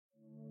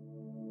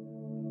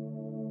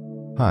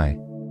Hi,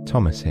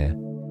 Thomas here.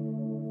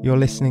 You're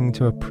listening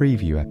to a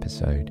preview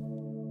episode.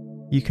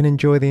 You can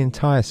enjoy the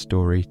entire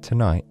story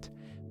tonight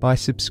by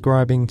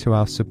subscribing to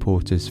our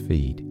supporters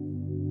feed.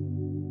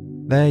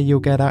 There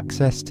you'll get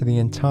access to the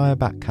entire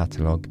back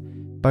catalogue,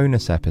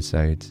 bonus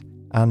episodes,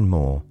 and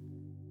more,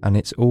 and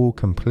it's all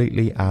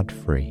completely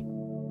ad-free.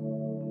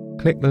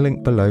 Click the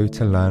link below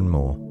to learn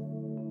more.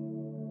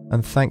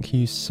 And thank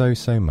you so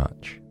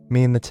much.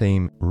 Me and the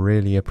team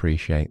really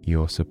appreciate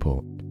your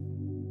support.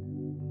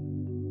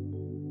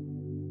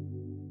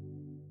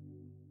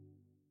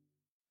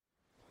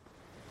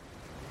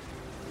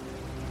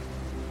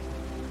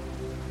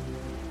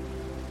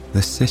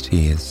 The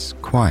city is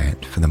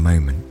quiet for the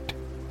moment,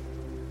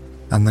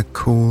 and the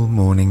cool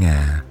morning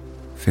air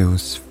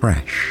feels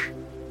fresh,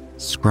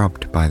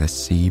 scrubbed by the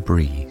sea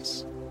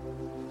breeze.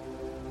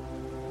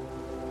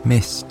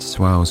 Mist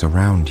swirls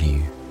around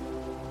you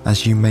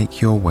as you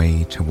make your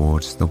way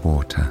towards the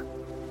water.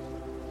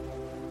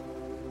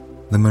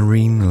 The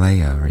marine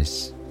layer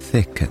is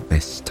thick at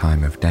this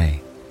time of day,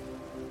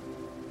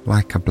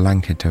 like a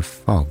blanket of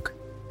fog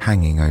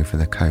hanging over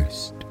the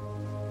coast.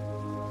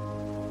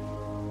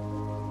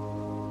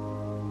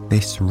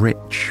 This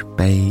rich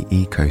bay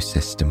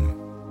ecosystem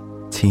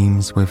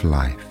teems with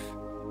life.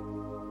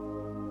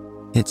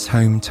 It's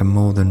home to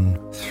more than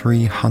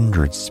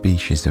 300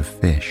 species of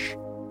fish,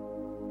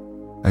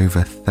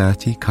 over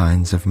 30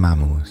 kinds of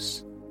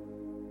mammals,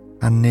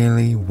 and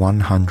nearly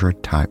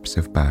 100 types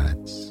of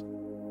birds.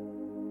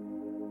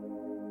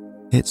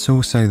 It's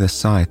also the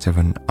site of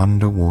an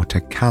underwater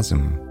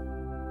chasm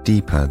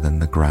deeper than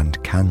the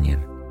Grand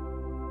Canyon.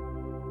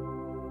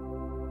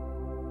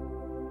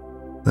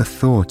 The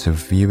thought of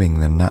viewing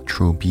the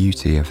natural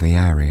beauty of the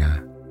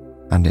area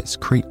and its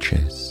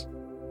creatures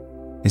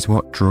is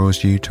what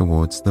draws you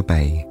towards the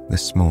bay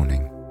this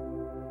morning.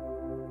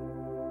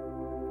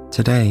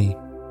 Today,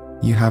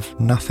 you have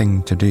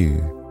nothing to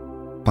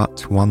do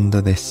but wander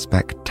this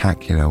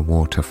spectacular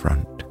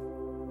waterfront.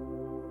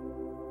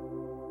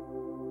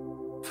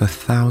 For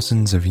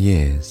thousands of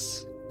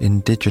years,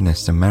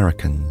 indigenous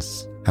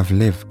Americans have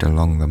lived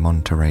along the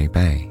Monterey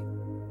Bay.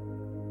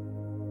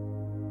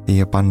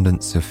 The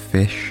abundance of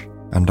fish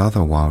and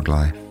other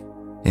wildlife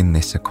in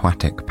this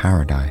aquatic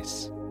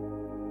paradise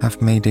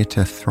have made it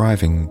a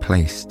thriving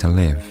place to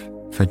live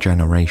for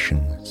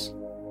generations.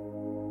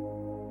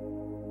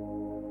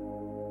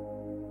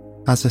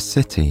 As a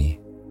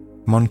city,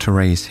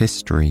 Monterey's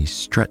history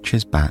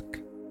stretches back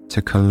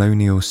to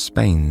colonial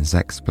Spain's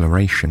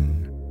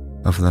exploration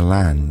of the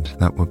land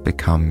that would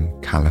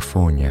become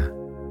California.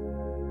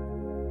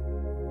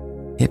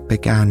 It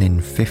began in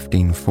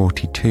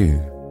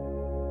 1542,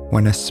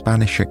 when a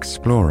Spanish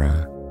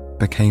explorer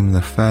became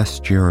the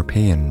first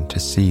European to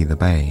see the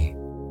bay,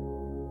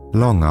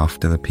 long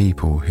after the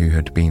people who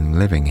had been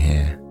living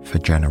here for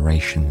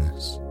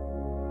generations.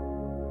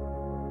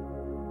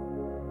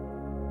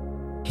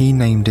 He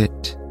named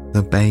it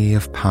the Bay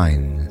of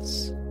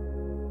Pines,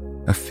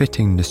 a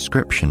fitting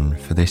description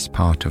for this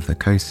part of the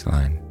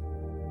coastline,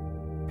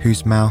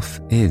 whose mouth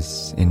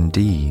is,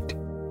 indeed,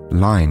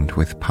 lined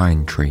with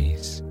pine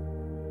trees.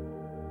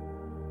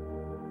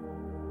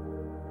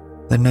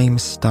 The name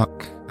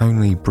stuck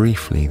only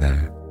briefly,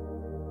 though.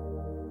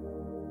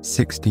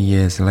 60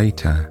 years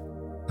later,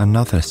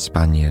 another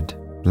Spaniard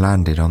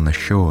landed on the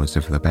shores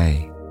of the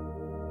bay.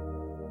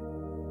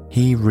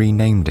 He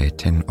renamed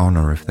it in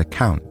honor of the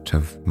Count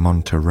of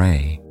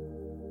Monterey,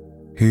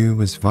 who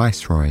was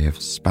Viceroy of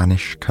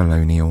Spanish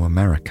colonial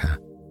America,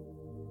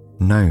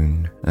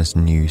 known as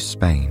New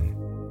Spain.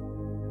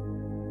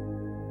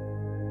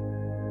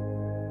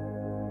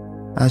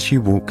 As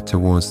you walk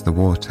towards the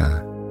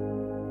water,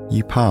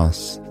 you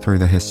pass through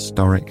the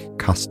historic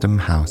Custom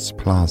House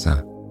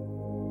Plaza,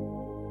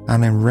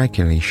 an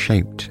irregularly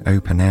shaped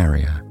open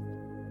area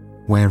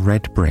where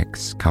red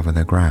bricks cover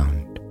the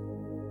ground.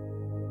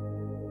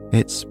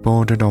 It's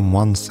bordered on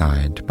one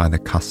side by the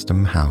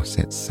Custom House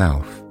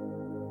itself,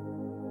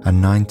 a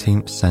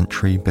 19th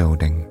century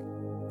building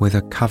with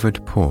a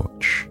covered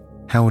porch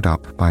held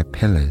up by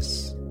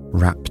pillars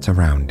wrapped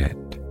around it.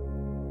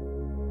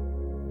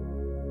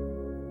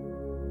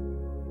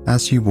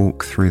 As you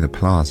walk through the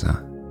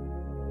plaza,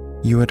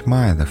 you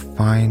admire the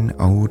fine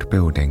old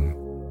building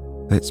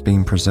that's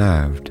been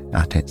preserved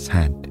at its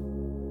head,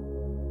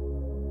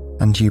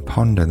 and you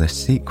ponder the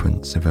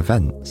sequence of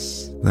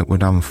events that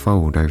would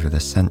unfold over the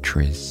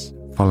centuries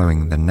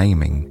following the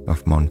naming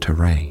of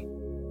Monterey,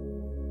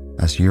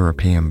 as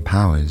European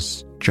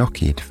powers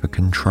jockeyed for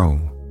control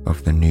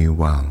of the New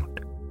World.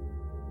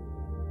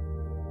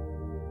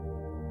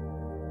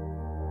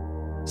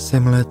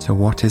 Similar to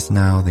what is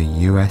now the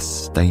US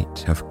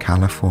state of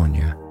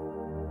California,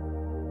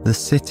 the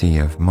city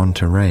of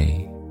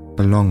Monterey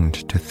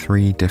belonged to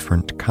 3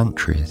 different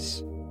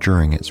countries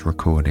during its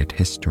recorded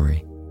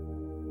history.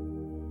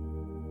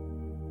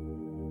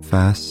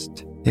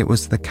 First, it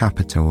was the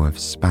capital of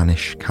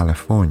Spanish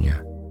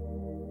California,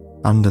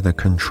 under the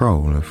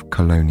control of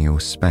colonial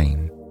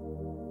Spain.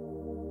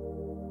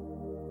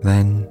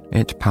 Then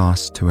it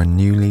passed to a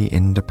newly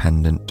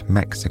independent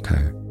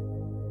Mexico.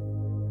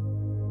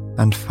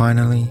 and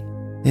finally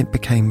it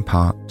became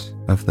part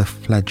of the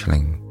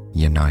fledgling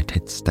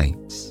United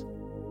States.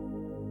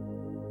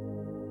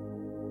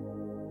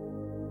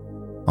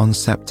 On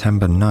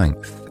September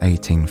 9th,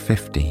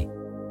 1850,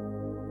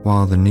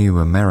 while the new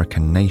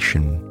American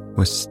nation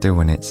was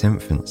still in its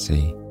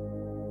infancy,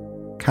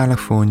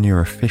 California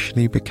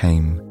officially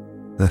became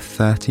the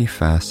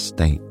 31st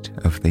state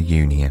of the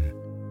Union.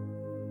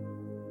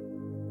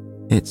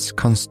 Its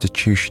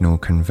constitutional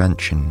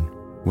convention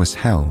was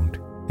held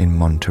in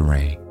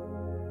Monterey.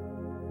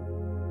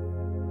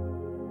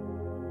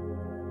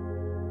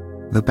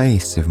 The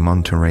base of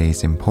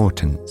Monterey's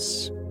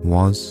importance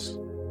was,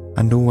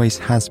 and always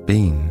has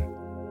been,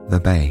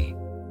 the bay.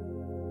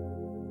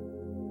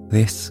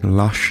 This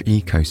lush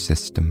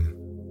ecosystem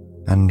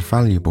and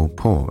valuable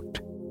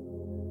port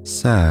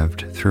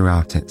served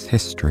throughout its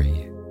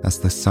history as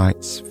the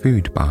site's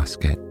food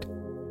basket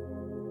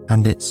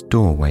and its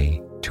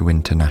doorway to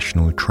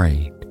international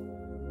trade.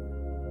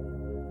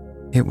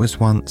 It was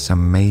once a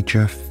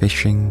major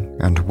fishing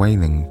and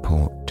whaling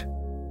port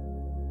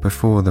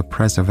before the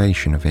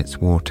preservation of its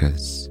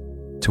waters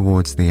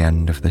towards the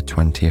end of the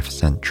 20th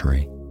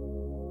century.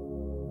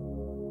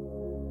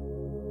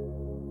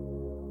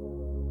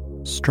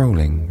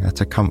 Strolling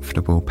at a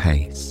comfortable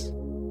pace,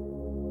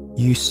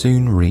 you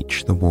soon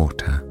reach the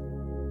water.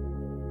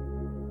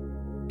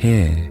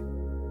 Here,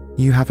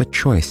 you have a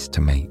choice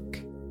to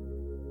make.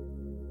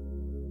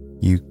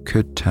 You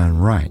could turn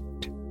right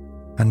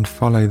and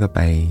follow the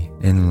bay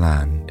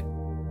inland,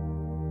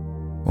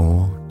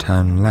 or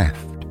turn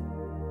left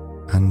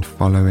and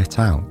follow it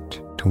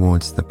out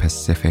towards the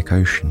Pacific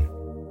Ocean.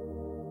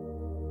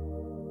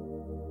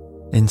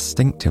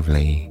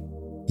 Instinctively,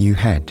 you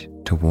head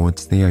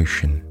towards the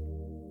ocean,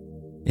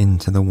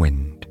 into the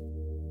wind.